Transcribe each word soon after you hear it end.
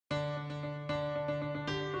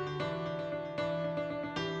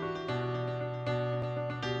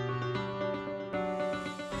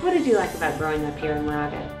What did you like about growing up here in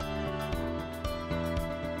Moraga?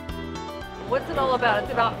 What's it all about?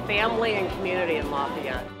 It's about family and community in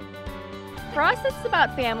Lafayette. For us, it's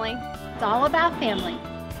about family. It's all about family.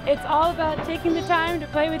 It's all about taking the time to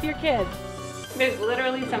play with your kids. There's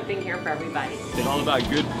literally something here for everybody. It's all about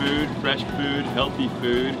good food, fresh food, healthy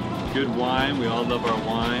food, good wine. We all love our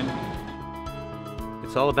wine.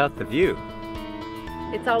 It's all about the view.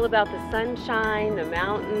 It's all about the sunshine, the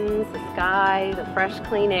mountains, the sky, the fresh,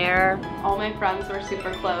 clean air. All my friends were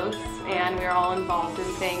super close and we were all involved in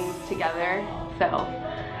things together, so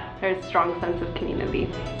there's a strong sense of community.